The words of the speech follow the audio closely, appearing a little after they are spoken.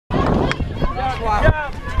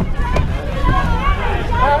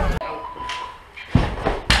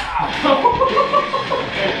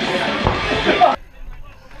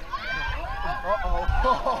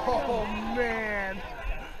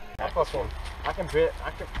I can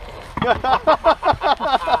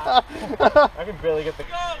barely get the.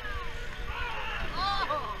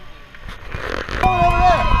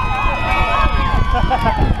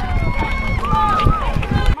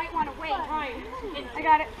 Might want to wait. I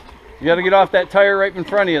got it. You got to get off that tire right in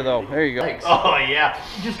front of you, though. There you go. Thanks. Oh yeah.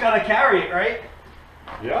 You just gotta carry it, right?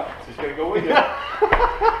 Yeah. Just gotta go with it. You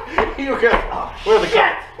got. Oh, we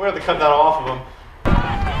have to cut that off of him.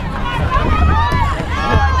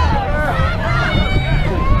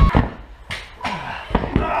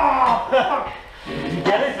 Did you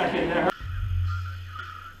get it? I can never.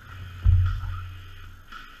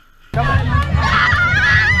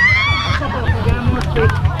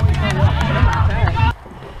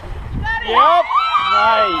 Yep.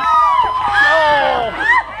 Nice.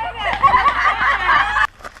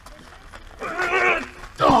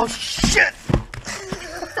 Oh shit!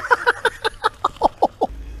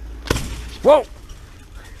 Whoa.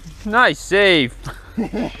 Nice save.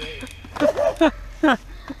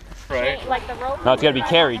 Right. Like the rope. No, it's got to be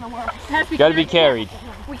carried. Got to be carried.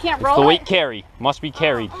 We can't It's roll the it. weight carry. Must be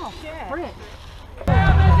carried. Oh, shit.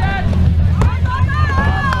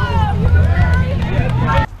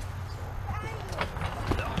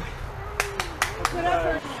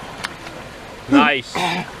 Nice.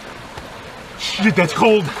 Shit, that's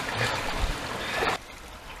cold.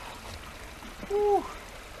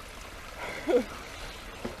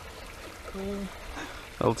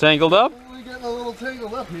 A little tangled up. We're getting a little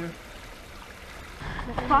tangled up here.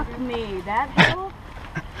 Fuck me. That hill?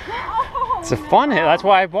 It's a fun hill. That's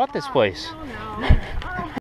why I bought this place. No.